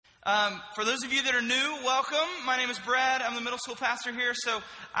For those of you that are new, welcome. My name is Brad. I'm the middle school pastor here, so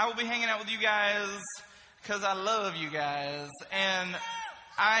I will be hanging out with you guys because I love you guys. And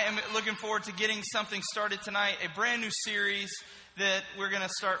I am looking forward to getting something started tonight, a brand new series that we're going to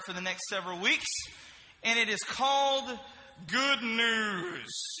start for the next several weeks. And it is called Good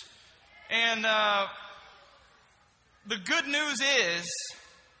News. And the good news is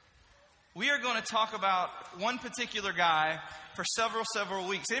we are going to talk about one particular guy for several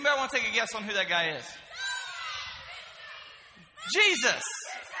weeks. Anybody want to take a guess on who that guy is? Jesus.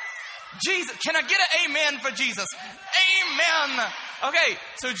 Jesus. Can I get an amen for Jesus? Amen. Okay,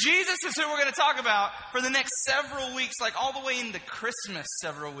 so Jesus is who we're going to talk about for the next several weeks, like all the way into Christmas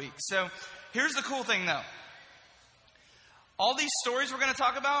several weeks. So here's the cool thing, though. All these stories we're going to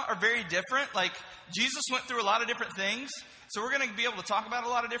talk about are very different. Like, Jesus went through a lot of different things. So we're going to be able to talk about a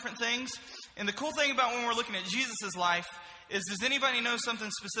lot of different things. And the cool thing about when we're looking at Jesus' life is, does anybody know something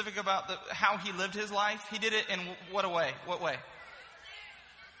specific about how he lived his life? He did it in what way? What way?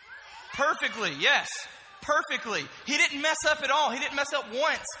 Perfectly, yes. Perfectly. He didn't mess up at all. He didn't mess up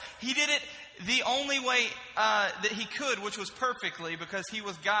once. He did it the only way that he could, which was perfectly, because he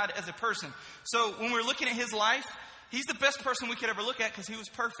was God as a person. So when we're looking at his life, he's the best person we could ever look at because he was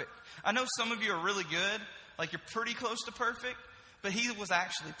perfect. I know some of you are really good, like you're pretty close to perfect, but he was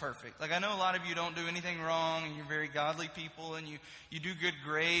actually perfect. Like, I know a lot of you don't do anything wrong, and you're very godly people, and you do good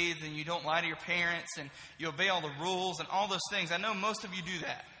grades, and you don't lie to your parents, and you obey all the rules and all those things. I know most of you do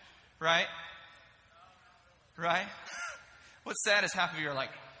that, right? Right? What's sad is half of you are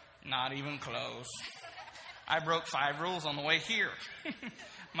like, not even close. I broke 5 rules on the way here.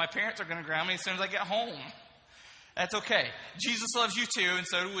 My parents are going to ground me as soon as I get home. That's okay. Jesus loves you too, and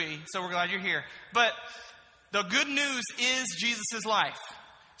so do we. So we're glad you're here. But the good news is Jesus' life.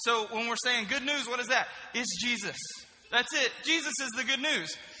 So when we're saying good news, what is that? It's Jesus. That's it. Jesus is the good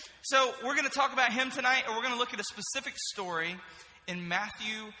news. So we're going to talk about him tonight, and we're going to look at a specific story in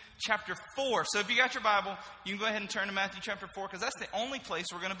Matthew chapter 4. So if you got your Bible, you can go ahead and turn to Matthew chapter 4, because that's the only place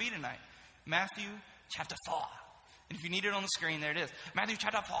we're going to be tonight. Matthew chapter 4. And if you need it on the screen, there it is. Matthew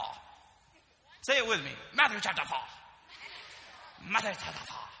chapter 4. Say it with me. Matthew chapter 4. Matthew chapter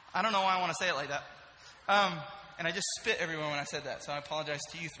 4. I don't know why I want to say it like that. And I just spit everywhere when I said that, so I apologize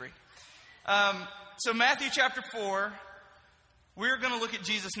to you three. So Matthew chapter 4, we're going to look at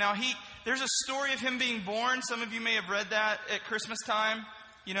Jesus. Now, there's a story of him being born. Some of you may have read that at Christmas time.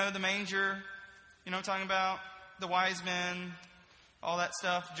 You know, the manger. You know what I'm talking about? The wise men, all that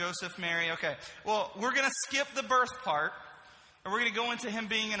stuff. Joseph, Mary. Okay. Well, we're going to skip the birth part, and we're going to go into him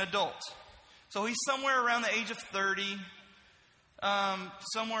being an adult. So he's somewhere around the age of 30,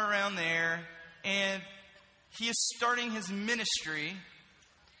 somewhere around there. And he is starting his ministry.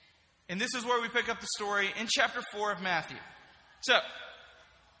 And this is where we pick up the story in chapter 4 of Matthew. So,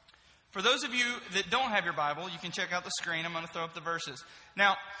 for those of you that don't have your Bible, you can check out the screen. I'm going to throw up the verses.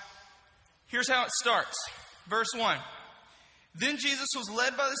 Now, here's how it starts. Verse 1. Then Jesus was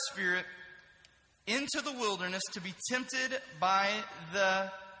led by the Spirit into the wilderness to be tempted by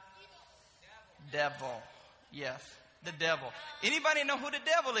the devil. Yes, the devil. Anybody know who the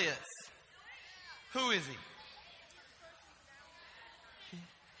devil is? Who is he?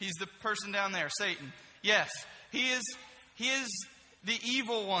 He's the person down there, Satan. Yes, he is the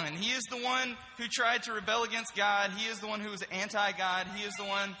evil one. He is the one who tried to rebel against God. He is the one who is anti-God. He is the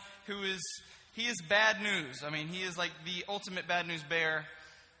one he is bad news. I mean, he is like the ultimate bad news bear,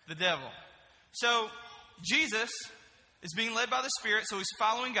 the devil. So Jesus is being led by the Spirit, so he's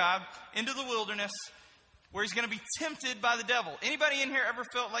following God into the wilderness, where he's going to be tempted by the devil. Anybody in here ever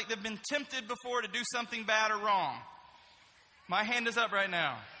felt like they've been tempted before to do something bad or wrong? My hand is up right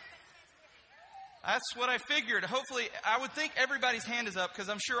now. That's what I figured. Hopefully, I would think everybody's hand is up, because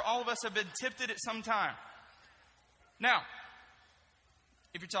I'm sure all of us have been tempted at some time. Now,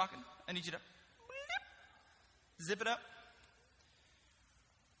 if you're talking, I need you to zip it up.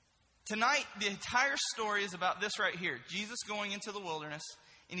 Tonight, the entire story is about this right here. Jesus going into the wilderness,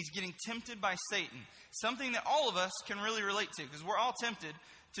 and he's getting tempted by Satan. Something that all of us can really relate to, because we're all tempted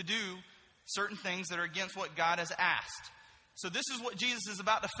to do certain things that are against what God has asked. So this is what Jesus is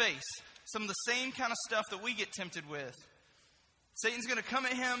about to face. Some of the same kind of stuff that we get tempted with. Satan's going to come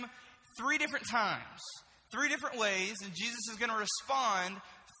at him 3 different times, 3 different ways, and Jesus is going to respond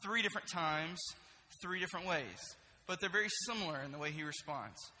 3 different times, 3 different ways. But they're very similar in the way he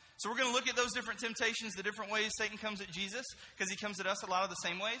responds. So we're going to look at those different temptations, the different ways Satan comes at Jesus, because he comes at us a lot of the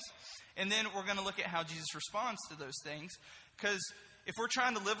same ways. And then we're going to look at how Jesus responds to those things. Because if we're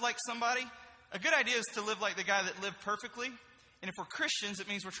trying to live like somebody, a good idea is to live like the guy that lived perfectly. And if we're Christians, it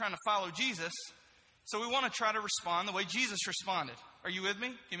means we're trying to follow Jesus. So we want to try to respond the way Jesus responded. Are you with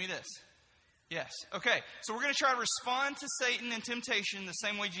me? Give me this. Yes. Okay. So we're going to try to respond to Satan and temptation the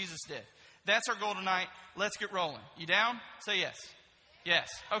same way Jesus did. That's our goal tonight. Let's get rolling. You down? Say yes. Yes.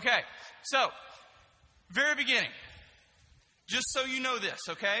 Okay. So, very beginning. Just so you know this,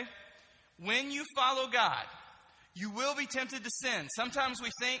 okay? When you follow God, you will be tempted to sin. Sometimes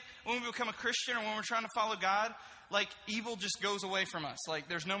we think when we become a Christian or when we're trying to follow God, like evil just goes away from us. Like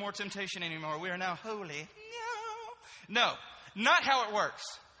there's no more temptation anymore. We are now holy. No, not how it works.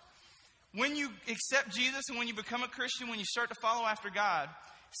 When you accept Jesus and when you become a Christian, when you start to follow after God,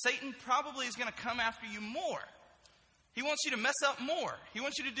 Satan probably is going to come after you more. He wants you to mess up more. He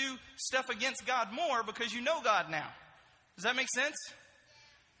wants you to do stuff against God more because you know God now. Does that make sense?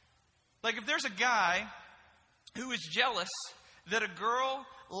 Like if there's a guy who is jealous that a girl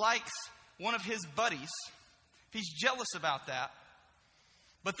likes one of his buddies, if he's jealous about that,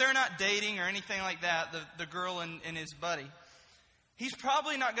 but they're not dating or anything like that, the girl and his buddy, he's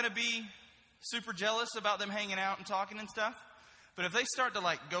probably not going to be super jealous about them hanging out and talking and stuff. But if they start to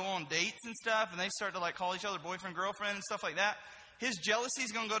like go on dates and stuff and they start to like call each other boyfriend, girlfriend and stuff like that, his jealousy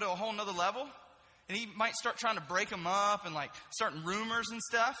is going to go to a whole nother level. And he might start trying to break them up and like starting rumors and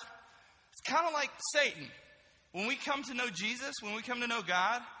stuff. It's kind of like Satan. When we come to know Jesus, when we come to know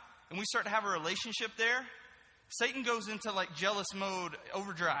God, and we start to have a relationship there, Satan goes into like jealous mode,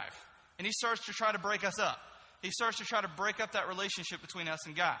 overdrive. And he starts to try to break us up. He starts to try to break up that relationship between us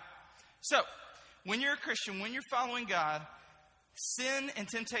and God. So, when you're a Christian, when you're following God, sin and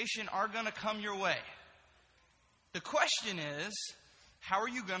temptation are going to come your way. The question is, how are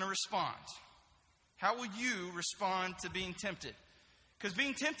you going to respond? How will you respond to being tempted? Because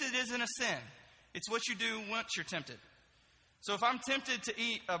being tempted isn't a sin. It's what you do once you're tempted. So if I'm tempted to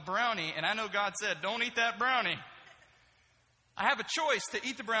eat a brownie, and I know God said, don't eat that brownie, I have a choice to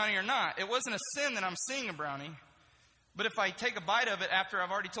eat the brownie or not. It wasn't a sin that I'm seeing a brownie. But if I take a bite of it after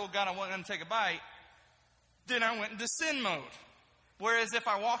I've already told God I wasn't going to take a bite, then I went into sin mode. Whereas if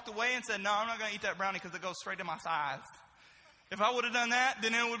I walked away and said, no, I'm not going to eat that brownie because it goes straight to my size. If I would have done that,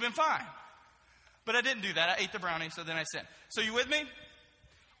 then it would have been fine. But I didn't do that. I ate the brownie, so then I sinned. So you with me?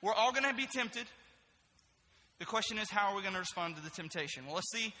 We're all going to be tempted. The question is, how are we going to respond to the temptation? Well,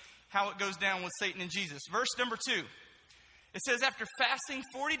 let's see how it goes down with Satan and Jesus. Verse number 2. It says, after fasting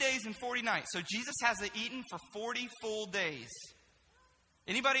 40 days and 40 nights. So Jesus hasn't eaten for 40 full days.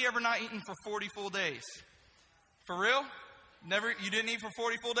 Anybody ever not eaten for 40 full days? For real? Never? You didn't eat for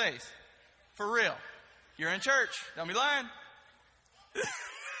 40 full days? For real? You're in church. Don't be lying.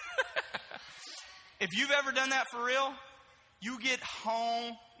 If you've ever done that for real, you get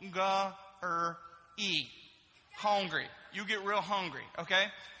hungry. Hungry. You get real hungry, okay?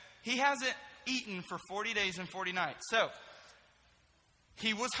 He hasn't eaten for 40 days and 40 nights. So,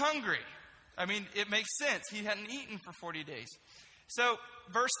 he was hungry. I mean, it makes sense. He hadn't eaten for 40 days. So,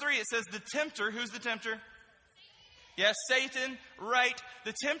 verse 3, it says, the tempter, who's the tempter? Yes, Satan, right.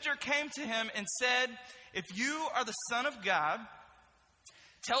 The tempter came to him and said, if you are the Son of God,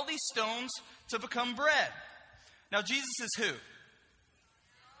 tell these stones to become bread. Now, Jesus is who?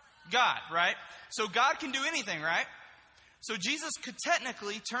 God, right? So God can do anything, right? So Jesus could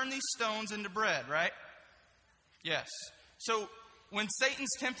technically turn these stones into bread, right? Yes. So when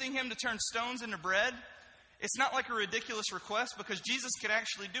Satan's tempting him to turn stones into bread, it's not like a ridiculous request because Jesus could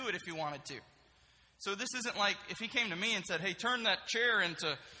actually do it if he wanted to. So this isn't like if he came to me and said, hey, turn that chair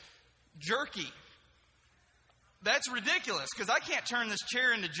into jerky. That's ridiculous because I can't turn this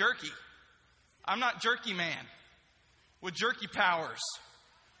chair into jerky. I'm not Jerky Man with jerky powers.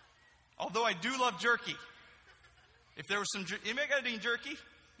 Although I do love jerky. If there was some... Anybody got any jerky?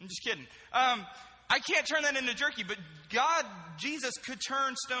 I'm just kidding. I can't turn that into jerky, but God, Jesus, could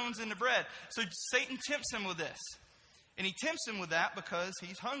turn stones into bread. So Satan tempts him with this. And he tempts him with that because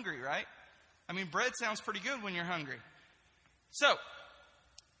he's hungry, right? I mean, bread sounds pretty good when you're hungry. So,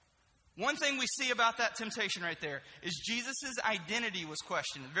 one thing we see about that temptation right there is Jesus' identity was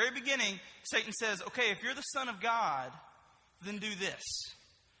questioned. At the very beginning, Satan says, okay, if you're the Son of God, then do this.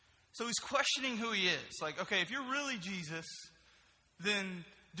 So he's questioning who he is. Like, okay, if you're really Jesus, then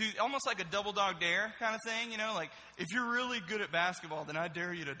do almost like a double dog dare kind of thing, you know? Like, if you're really good at basketball, then I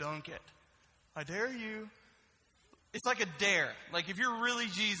dare you to dunk it. I dare you. It's like a dare. Like, if you're really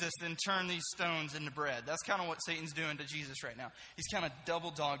Jesus, then turn these stones into bread. That's kind of what Satan's doing to Jesus right now. He's kind of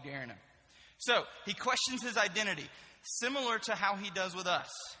double dog daring him. So, he questions his identity, similar to how he does with us.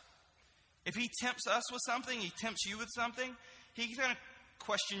 If he tempts us with something, he tempts you with something, he's going to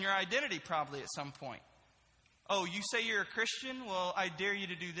question your identity probably at some point. Oh, you say you're a Christian? Well, I dare you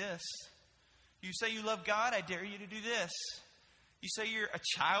to do this. You say you love God? I dare you to do this. You say you're a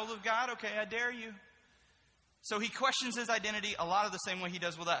child of God? Okay, I dare you. So he questions his identity a lot of the same way he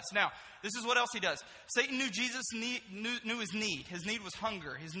does with us. Now, this is what else he does. Satan knew Jesus knew his need. His need was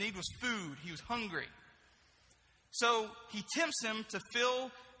hunger. His need was food. He was hungry. So he tempts him to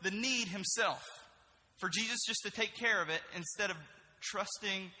fill the need himself, for Jesus just to take care of it instead of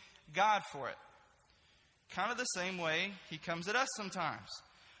trusting God for it. Kind of the same way he comes at us sometimes.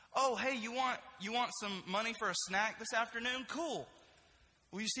 Oh, hey, you want some money for a snack this afternoon? Cool.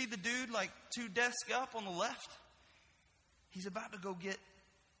 Well, you see the dude like 2 desks up on the left? He's about to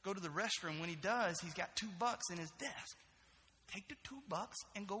go to the restroom. When he does, he's got $2 in his desk. Take the $2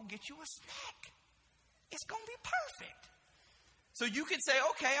 and go get you a snack. It's going to be perfect. So you could say,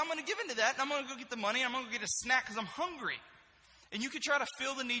 okay, I'm going to give into that, and I'm going to go get the money, and I'm going to go get a snack because I'm hungry. And you could try to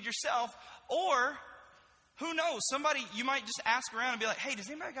fill the need yourself, or who knows, you might just ask around and be like, hey, does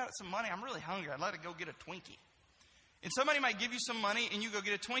anybody got some money? I'm really hungry. I'd like to go get a Twinkie. And somebody might give you some money and you go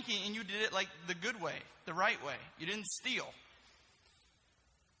get a Twinkie and you did it like the good way, the right way. You didn't steal.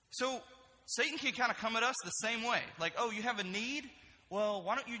 So Satan can kind of come at us the same way. Like, oh, you have a need? Well,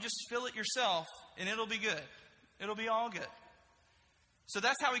 why don't you just fill it yourself and it'll be good. It'll be all good. So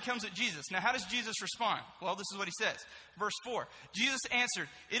that's how he comes at Jesus. Now, how does Jesus respond? Well, this is what he says. Verse 4, Jesus answered,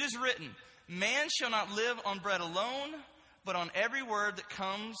 it is written, man shall not live on bread alone, but on every word that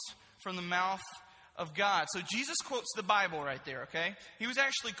comes from the mouth of God. So Jesus quotes the Bible right there, okay? He was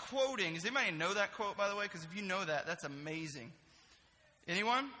actually quoting. Does anybody know that quote, by the way? Because if you know that, that's amazing.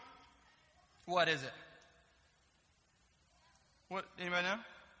 Anyone? What is it? What? Anybody know?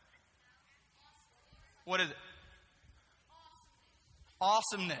 What is it?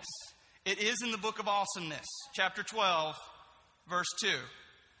 Awesomeness. It is in the book of Awesomeness, chapter 12, verse 2.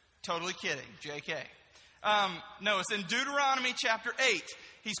 Totally kidding. JK. No, it's in Deuteronomy chapter 8.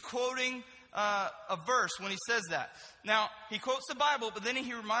 He's quoting a verse when he says that. Now, he quotes the Bible, but then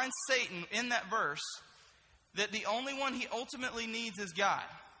he reminds Satan in that verse that the only one he ultimately needs is God.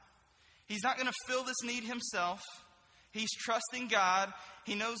 He's not going to fill this need himself. He's trusting God.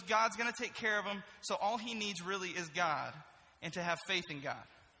 He knows God's going to take care of him. So all he needs really is God and to have faith in God.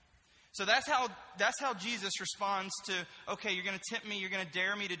 So that's how Jesus responds to, okay, you're going to tempt me, you're going to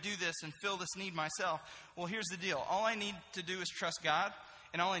dare me to do this and fill this need myself. Well, here's the deal. All I need to do is trust God,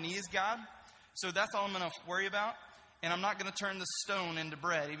 and all I need is God. So that's all I'm going to worry about. And I'm not going to turn the stone into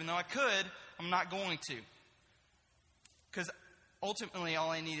bread. Even though I could, I'm not going to. Because ultimately,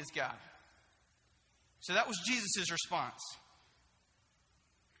 all I need is God. So that was Jesus' response.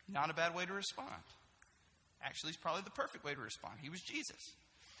 Not a bad way to respond. Actually, it's probably the perfect way to respond. He was Jesus.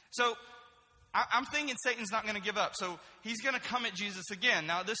 So I'm thinking Satan's not going to give up. So he's going to come at Jesus again.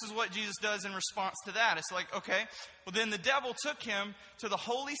 Now, this is what Jesus does in response to that. It's like, okay, well, then the devil took him to the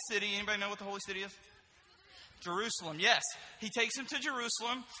holy city. Anybody know what the holy city is? Jerusalem. Yes. He takes him to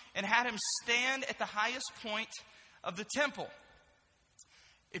Jerusalem and had him stand at the highest point of the temple.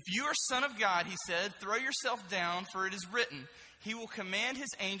 If you are Son of God, he said, throw yourself down, for it is written, he will command his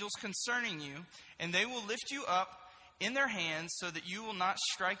angels concerning you, and they will lift you up in their hands so that you will not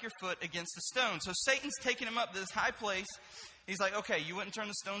strike your foot against the stone. So Satan's taking him up to this high place. He's like, okay, you wouldn't turn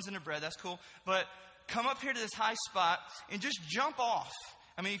the stones into bread. That's cool. But come up here to this high spot and just jump off.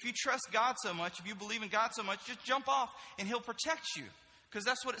 I mean, if you trust God so much, if you believe in God so much, just jump off and he'll protect you. Because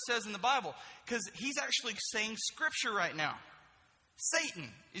that's what it says in the Bible. Because he's actually saying scripture right now. Satan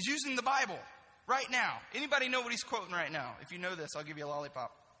is using the Bible right now. Anybody know what he's quoting right now? If you know this, I'll give you a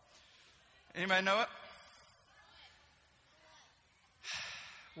lollipop. Anybody know it?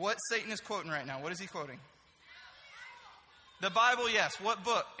 What Satan is quoting right now? What is he quoting? The Bible, yes. What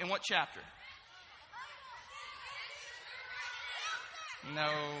book and what chapter? No.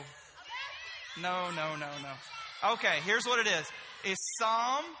 Okay, here's what it is. It's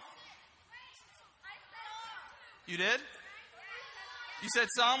Psalm. You did? You said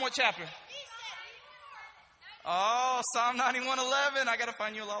Psalm, what chapter? Oh, Psalm 91:11. I got to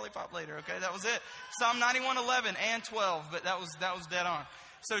find you a lollipop later, okay? That was it. Psalm 91:11 and 12, but that was dead on.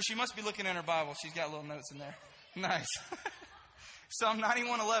 So she must be looking in her Bible. She's got little notes in there. Nice. Psalm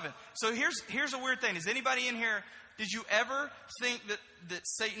 91:11. So here's a weird thing. Is anybody in here, did you ever think that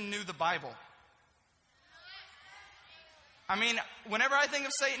Satan knew the Bible? I mean, whenever I think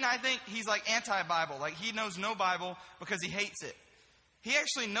of Satan, I think he's like anti-Bible. Like he knows no Bible because he hates it. He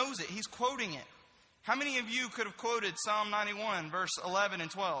actually knows it. He's quoting it. How many of you could have quoted Psalm 91, verse 11 and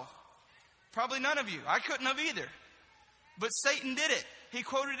 12? Probably none of you. I couldn't have either. But Satan did it. He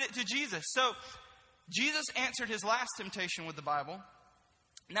quoted it to Jesus. So Jesus answered his last temptation with the Bible.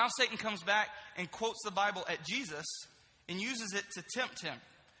 Now Satan comes back and quotes the Bible at Jesus and uses it to tempt him.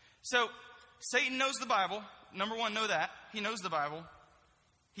 So Satan knows the Bible. Number one, know that. He knows the Bible.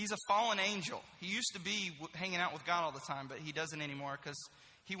 He's a fallen angel. He used to be hanging out with God all the time, but he doesn't anymore because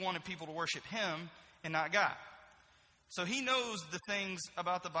he wanted people to worship him and not God. So he knows the things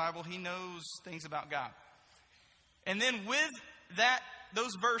about the Bible. He knows things about God. And then with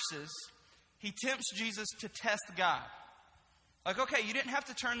those verses, he tempts Jesus to test God. Like, okay, you didn't have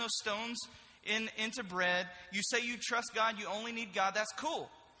to turn those stones into bread. You say you trust God, you only need God. That's cool.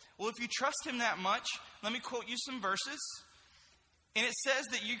 Well, if you trust him that much, let me quote you some verses. And it says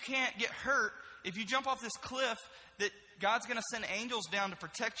that you can't get hurt if you jump off this cliff, that God's going to send angels down to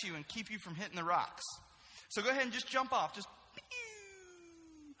protect you and keep you from hitting the rocks. So go ahead and just jump off. Just,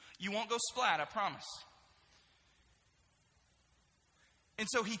 you won't go splat, I promise. And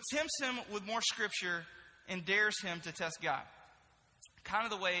so he tempts him with more scripture and dares him to test God. Kind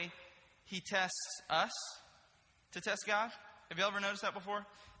of the way he tests us to test God. Have you ever noticed that before?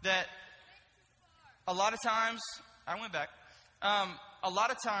 That a lot of times, I went back. A lot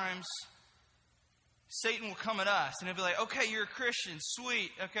of times, Satan will come at us and he'll be like, okay, you're a Christian,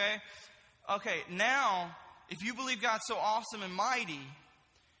 sweet, okay? Okay, now, if you believe God's so awesome and mighty,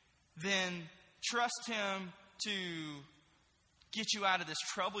 then trust him to get you out of this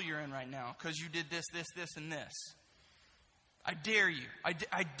trouble you're in right now because you did this, and this. I dare you.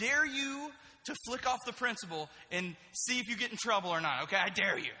 I dare you to flick off the principle and see if you get in trouble or not, okay? I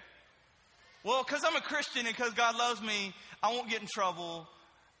dare you. Well, because I'm a Christian and because God loves me, I won't get in trouble.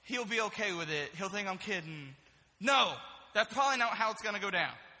 He'll be okay with it. He'll think I'm kidding. No, that's probably not how it's going to go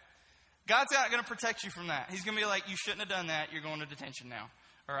down. God's not going to protect you from that. He's going to be like, you shouldn't have done that. You're going to detention now.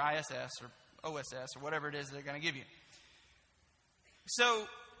 Or ISS or OSS or whatever it is they're going to give you. So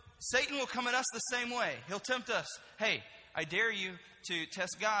Satan will come at us the same way. He'll tempt us. Hey, I dare you to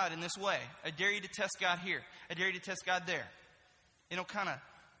test God in this way. I dare you to test God here. I dare you to test God there. And he'll kind of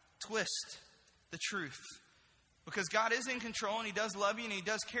twist the truth. Because God is in control and he does love you and he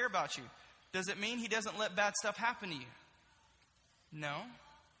does care about you. Does it mean he doesn't let bad stuff happen to you? No.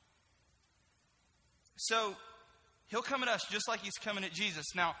 So he'll come at us just like he's coming at Jesus.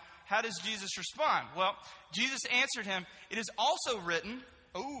 Now, how does Jesus respond? Well, Jesus answered him, it is also written,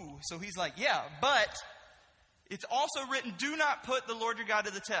 so he's like, yeah, but it's also written, do not put the Lord your God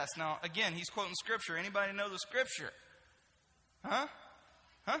to the test. Now, again, he's quoting scripture. Anybody know the scripture? Huh?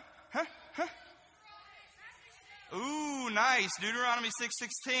 Ooh, nice. Deuteronomy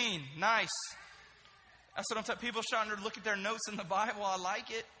 6:16. Nice. That's what I'm telling people starting to look at their notes in the Bible. I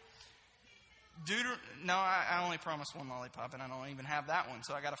like it. No, I only promised one lollipop, and I don't even have that one,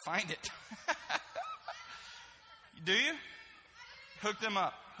 so I got to find it. Do you? Hook them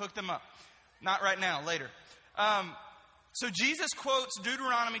up. Not right now, later. So Jesus quotes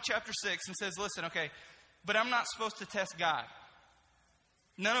Deuteronomy chapter 6 and says, listen, okay, but I'm not supposed to test God.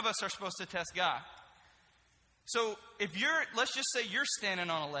 None of us are supposed to test God. So let's just say you're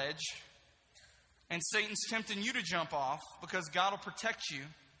standing on a ledge and Satan's tempting you to jump off because God will protect you.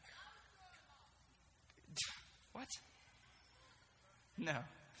 What? No.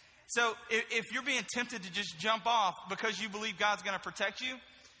 So if you're being tempted to just jump off because you believe God's going to protect you,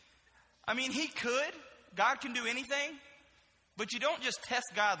 I mean, he could. God can do anything. But you don't just test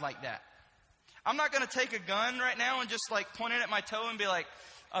God like that. I'm not going to take a gun right now and just like point it at my toe and be like,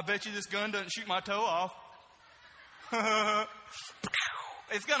 I bet you this gun doesn't shoot my toe off.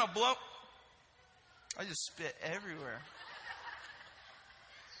 It's going to blow. I just spit everywhere.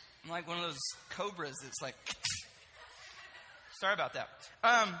 I'm like one of those cobras that's like, sorry about that.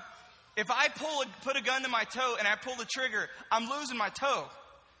 If I put a gun to my toe and I pull the trigger, I'm losing my toe.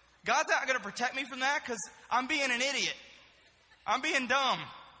 God's not going to protect me from that because I'm being an idiot. I'm being dumb.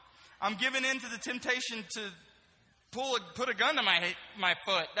 I'm giving in to the temptation to put a gun to my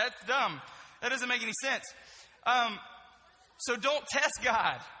foot. That's dumb. That doesn't make any sense. So don't test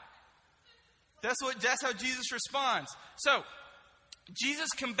God. That's how Jesus responds. So Jesus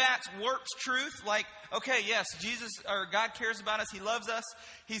combats warped truth like, okay, yes, God cares about us. He loves us.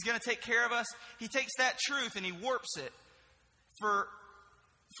 He's going to take care of us. He takes that truth and he warps it for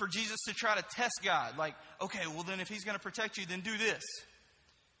Jesus to try to test God. Like, okay, well then if he's going to protect you, then do this.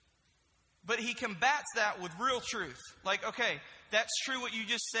 But he combats that with real truth. Like, okay, that's true what you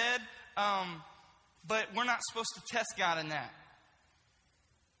just said, but we're not supposed to test God in that.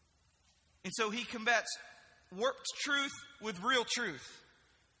 And so he combats warped truth with real truth.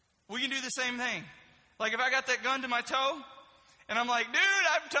 We can do the same thing. Like if I got that gun to my toe, and I'm like, dude,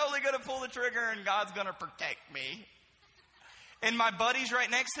 I'm totally going to pull the trigger and God's going to protect me. And my buddy's right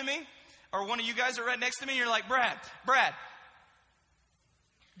next to me, or one of you guys are right next to me, and you're like, Brad,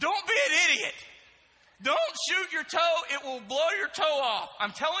 don't be an idiot. Don't shoot your toe. It will blow your toe off.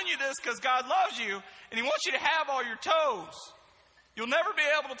 I'm telling you this because God loves you, and he wants you to have all your toes. You'll never be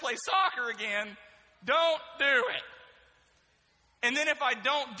able to play soccer again. Don't do it. And then if I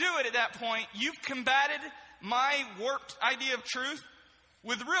don't do it at that point, you've combated my warped idea of truth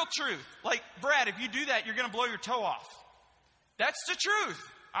with real truth. Like, Brad, if you do that, you're going to blow your toe off. That's the truth.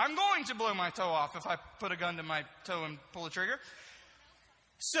 I'm going to blow my toe off if I put a gun to my toe and pull the trigger.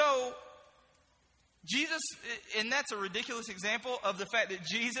 So, Jesus, and that's a ridiculous example of the fact that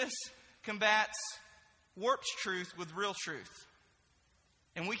Jesus combats warped truth with real truth.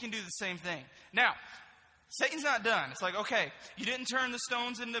 And we can do the same thing. Now, Satan's not done. It's like, okay, you didn't turn the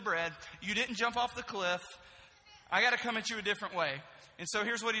stones into bread. You didn't jump off the cliff. I got to come at you a different way. And so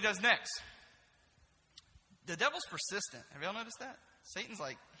here's what he does next. The devil's persistent. Have y'all noticed that? Satan's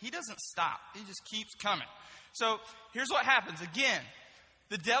like, he doesn't stop. He just keeps coming. So here's what happens. Again,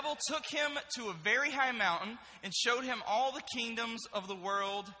 the devil took him to a very high mountain and showed him all the kingdoms of the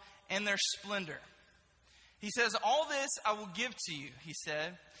world and their splendor. He says, all this I will give to you, he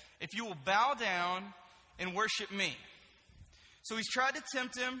said, if you will bow down and worship me. So he's tried to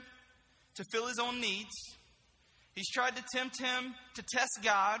tempt him to fill his own needs. He's tried to tempt him to test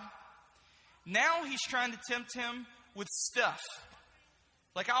God. Now he's trying to tempt him with stuff.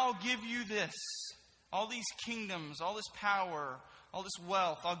 Like, I'll give you this, all these kingdoms, all this power, all this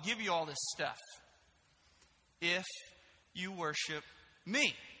wealth. I'll give you all this stuff if you worship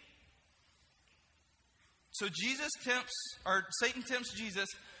me. So Satan tempts Jesus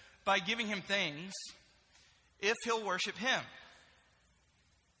by giving him things if he'll worship him.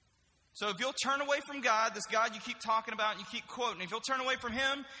 So if you'll turn away from God, this God you keep talking about and you keep quoting, if you'll turn away from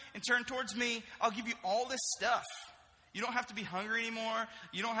him and turn towards me, I'll give you all this stuff. You don't have to be hungry anymore.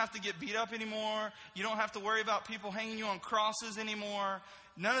 You don't have to get beat up anymore. You don't have to worry about people hanging you on crosses anymore.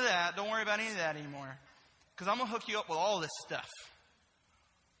 None of that. Don't worry about any of that anymore. Because I'm going to hook you up with all this stuff.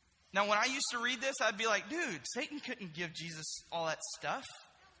 Now, when I used to read this, I'd be like, dude, Satan couldn't give Jesus all that stuff.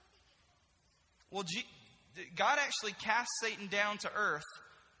 Well, God actually cast Satan down to earth.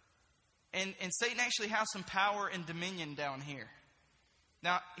 And Satan actually has some power and dominion down here.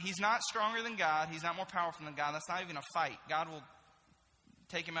 Now, he's not stronger than God. He's not more powerful than God. That's not even a fight. God will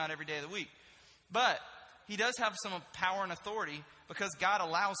take him out every day of the week. But he does have some power and authority because God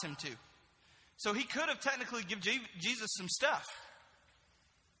allows him to. So he could have technically given Jesus some stuff.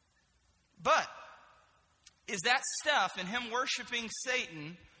 But is that stuff and him worshiping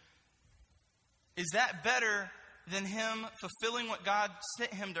Satan, is that better than him fulfilling what God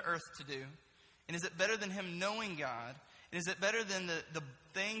sent him to earth to do? And is it better than him knowing God? And is it better than the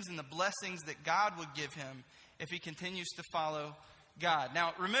things and the blessings that God would give him if he continues to follow God?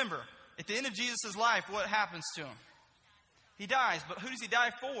 Now, remember, at the end of Jesus' life, what happens to him? He dies, but who does he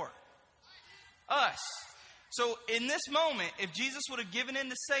die for? Us. So in this moment, if Jesus would have given in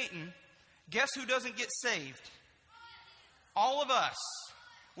to Satan, guess who doesn't get saved? All of us.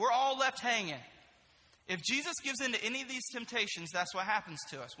 We're all left hanging. If Jesus gives in to any of these temptations, that's what happens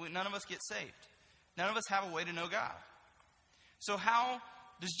to us. None of us get saved. None of us have a way to know God. So how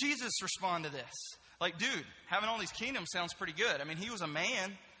does Jesus respond to this? Like, dude, having all these kingdoms sounds pretty good. I mean, he was a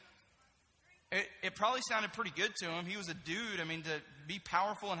man. It probably sounded pretty good to him. He was a dude. I mean, to be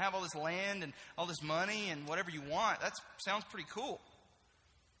powerful and have all this land and all this money and whatever you want, that sounds pretty cool.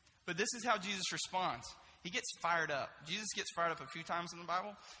 But this is how Jesus responds. He gets fired up. Jesus gets fired up a few times in the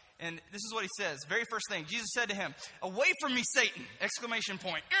Bible. And this is what he says. Very first thing, Jesus said to him, "Away from me, Satan!" Exclamation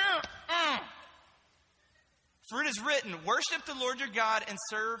point. For it is written, worship the Lord your God and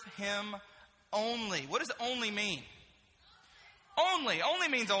serve him only. What does only mean? Only. Only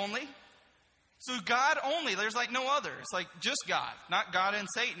means only. So God only. There's like no other. It's like just God. Not God and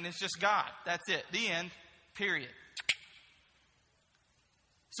Satan. It's just God. That's it. The end. Period.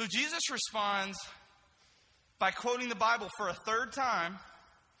 So Jesus responds by quoting the Bible for a third time.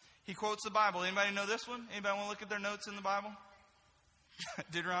 He quotes the Bible. Anybody know this one? Anybody want to look at their notes in the Bible?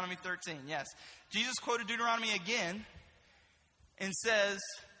 Deuteronomy 13, yes. Jesus quoted Deuteronomy again and says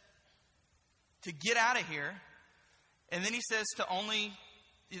to get out of here. And then he says to only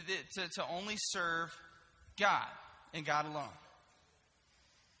serve God and God alone.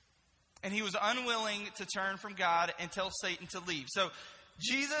 And he was unwilling to turn from God and tell Satan to leave. So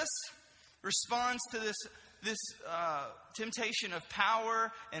Jesus responds to this temptation of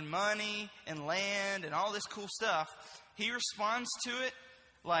power and money and land and all this cool stuff. He responds to it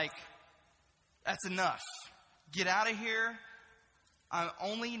like, that's enough. Get out of here. I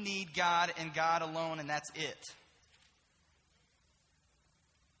only need God and God alone, and that's it.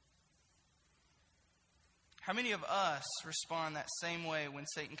 How many of us respond that same way when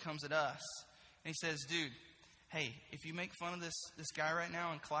Satan comes at us and he says, dude, hey, if you make fun of this guy right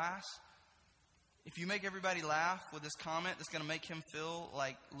now in class, if you make everybody laugh with this comment that's going to make him feel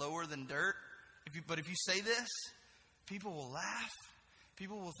like lower than dirt, but if you say this, people will laugh.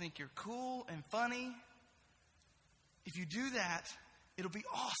 People will think you're cool and funny. If you do that, it'll be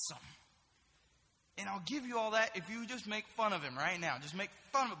awesome. And I'll give you all that if you just make fun of him right now. Just make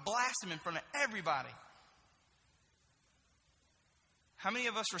fun of him. Blast him in front of everybody. How many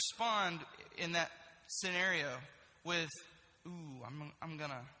of us respond in that scenario with, ooh,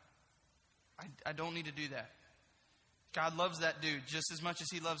 I don't need to do that. God loves that dude just as much as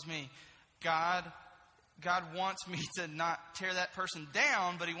he loves me. God wants me to not tear that person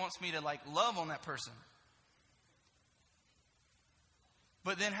down, but he wants me to love on that person.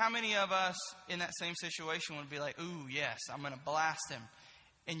 But then how many of us in that same situation would be like, ooh, yes, I'm going to blast him.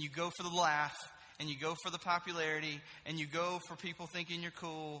 And you go for the laugh, and you go for the popularity, and you go for people thinking you're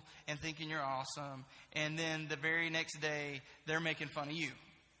cool and thinking you're awesome. And then the very next day, they're making fun of you.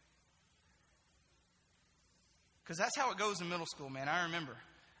 Because that's how it goes in middle school, man. I remember.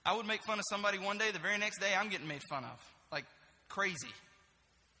 I would make fun of somebody one day, the very next day, I'm getting made fun of. Like crazy.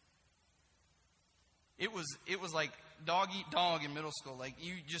 It was like dog eat dog in middle school. Like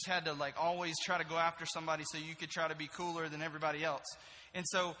you just had to always try to go after somebody so you could try to be cooler than everybody else. And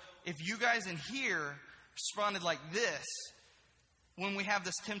so if you guys in here responded like this, when we have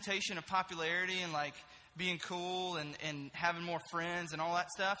this temptation of popularity and being cool and having more friends and all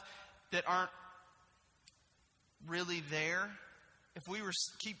that stuff that aren't really there, if we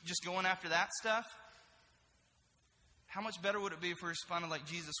keep just going after that stuff, how much better would it be if we responded like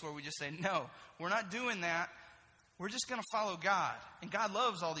Jesus, where we just say, no, we're not doing that. We're just going to follow God. And God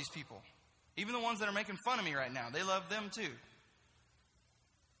loves all these people. Even the ones that are making fun of me right now, they love them too.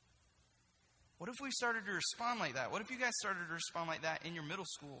 What if we started to respond like that? What if you guys started to respond like that in your middle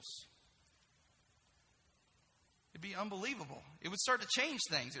schools? It'd be unbelievable. It would start to change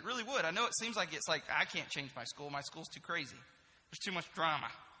things. It really would. I know it seems like I can't change my school. My school's too crazy. There's too much drama.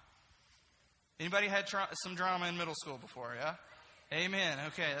 Anybody had some drama in middle school before, yeah? Amen.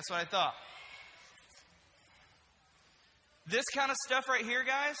 Okay, that's what I thought. This kind of stuff right here,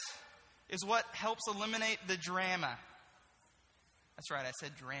 guys, is what helps eliminate the drama. That's right, I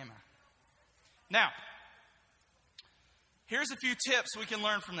said drama. Now, here's a few tips we can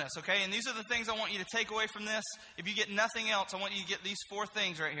learn from this, okay? And these are the things I want you to take away from this. If you get nothing else, I want you to get these 4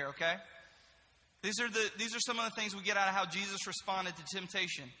 things right here, okay? These are some of the things we get out of how Jesus responded to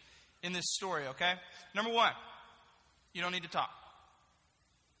temptation in this story, okay? Number 1, you don't need to talk.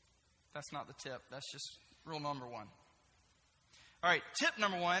 That's not the tip. That's just rule number 1. All right, tip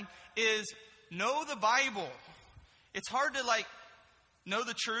number 1 is know the Bible. It's hard to know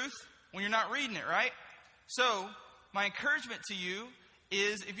the truth when you're not reading it, right? So my encouragement to you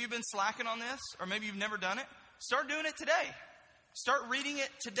is, if you've been slacking on this, or maybe you've never done it, start doing it today. Start reading it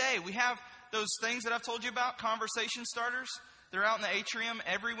today. We have those things that I've told you about, conversation starters. They're out in the atrium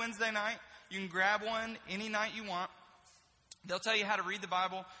every Wednesday night. You can grab one any night you want. They'll tell you how to read the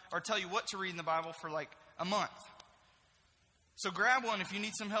Bible, or tell you what to read in the Bible for a month. So grab one if you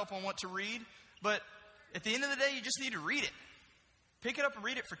need some help on what to read. But at the end of the day, you just need to read it. Pick it up and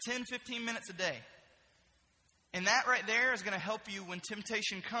read it for 10, 15 minutes a day. And that right there is going to help you when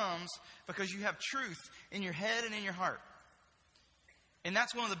temptation comes, because you have truth in your head and in your heart. And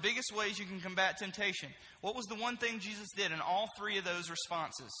that's one of the biggest ways you can combat temptation. What was the one thing Jesus did in all 3 of those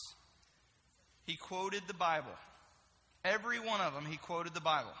responses? He quoted the Bible. Every one of them, he quoted the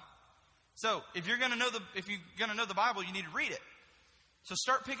Bible. So if you're going to know the Bible, you need to read it. So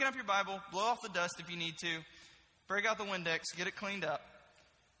start picking up your Bible, blow off the dust if you need to, break out the Windex, get it cleaned up,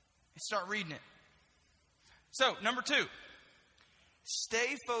 and start reading it. So, number 2,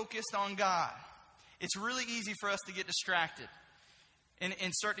 stay focused on God. It's really easy for us to get distracted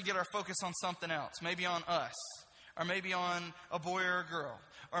and start to get our focus on something else. Maybe on us, or maybe on a boy or a girl,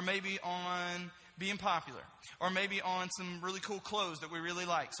 or maybe on being popular, or maybe on some really cool clothes that we really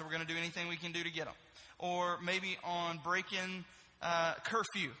like, so we're going to do anything we can do to get them. Or maybe on breaking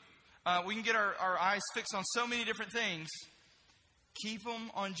curfew. We can get our eyes fixed on so many different things. Keep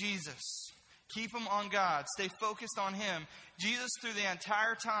them on Jesus. Keep them on God. Stay focused on Him. Jesus, through the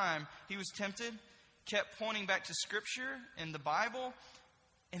entire time he was tempted, kept pointing back to Scripture and the Bible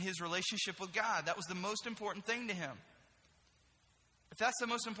and his relationship with God. That was the most important thing to him. If that's the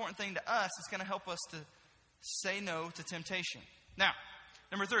most important thing to us, it's going to help us to say no to temptation. Now,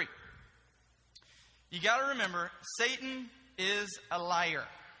 number 3. You got to remember, Satan is a liar.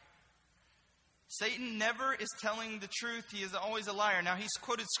 Satan never is telling the truth. He is always a liar. Now, he's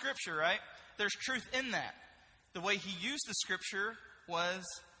quoted Scripture, right? There's truth in that. The way he used the Scripture was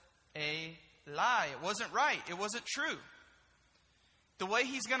a lie. It wasn't right. It wasn't true. The way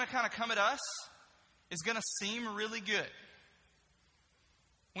he's going to kind of come at us is going to seem really good.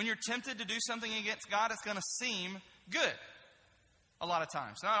 When you're tempted to do something against God, it's going to seem good. A lot of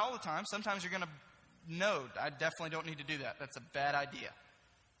times. Not all the time. Sometimes you're going to know, I definitely don't need to do that. That's a bad idea.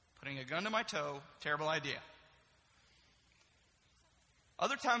 Putting a gun to my toe, terrible idea.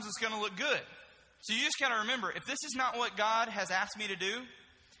 Other times it's going to look good. So you just got to remember, if this is not what God has asked me to do,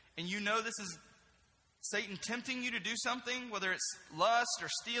 and you know this is Satan tempting you to do something, whether it's lust or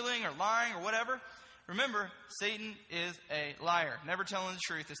stealing or lying or whatever, remember, Satan is a liar. Never telling the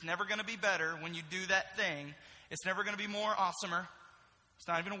truth. It's never going to be better when you do that thing. It's never going to be more awesomer. It's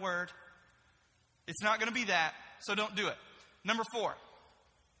not even a word. It's not going to be that, so don't do it. Number 4.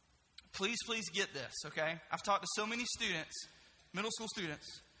 Please get this, okay? I've talked to so many students, middle school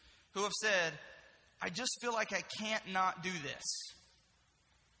students, who have said, I just feel like I can't not do this.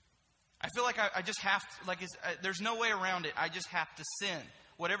 I feel like I just have to, there's no way around it. I just have to sin,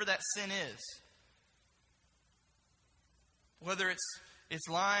 whatever that sin is. Whether it's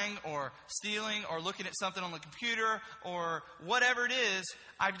lying or stealing or looking at something on the computer or whatever it is,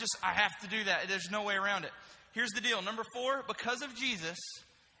 I have to do that. There's no way around it. Here's the deal. Number 4, because of Jesus,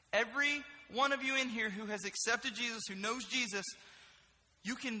 every one of you in here who has accepted Jesus, who knows Jesus,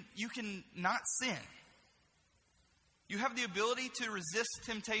 you can not sin. You have the ability to resist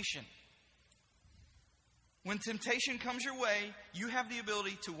temptation. When temptation comes your way, you have the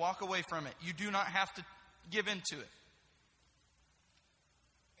ability to walk away from it. You do not have to give into it.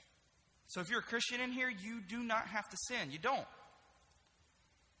 So if you're a Christian in here, you do not have to sin. You don't.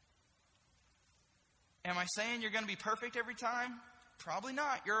 Am I saying you're going to be perfect every time? Probably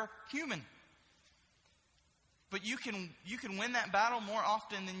not. You're a human. But you can win that battle more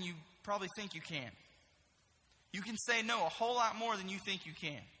often than you probably think you can. You can say no a whole lot more than you think you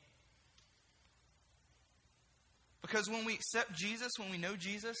can. Because when we accept Jesus, when we know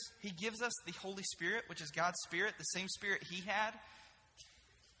Jesus, He gives us the Holy Spirit, which is God's Spirit, the same Spirit He had.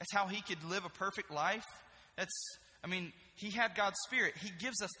 That's how He could live a perfect life. He had God's Spirit. He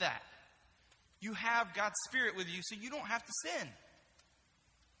gives us that. You have God's Spirit with you, so you don't have to sin.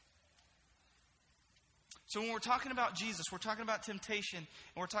 So when we're talking about Jesus, we're talking about temptation, and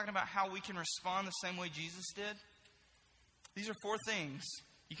we're talking about how we can respond the same way Jesus did. These are 4 things.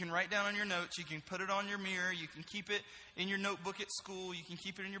 You can write down on your notes. You can put it on your mirror. You can keep it in your notebook at school. You can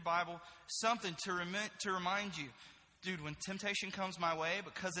keep it in your Bible. Something to remind you. Dude, when temptation comes my way,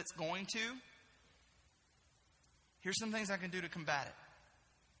 because it's going to, here's some things I can do to combat it.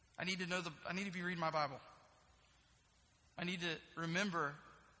 I need to be reading my Bible. I need to remember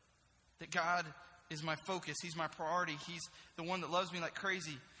that God is my focus. He's my priority. He's the one that loves me like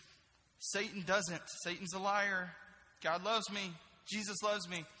crazy. Satan doesn't. Satan's a liar. God loves me. Jesus loves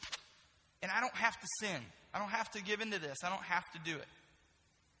me. And I don't have to sin. I don't have to give into this. I don't have to do it.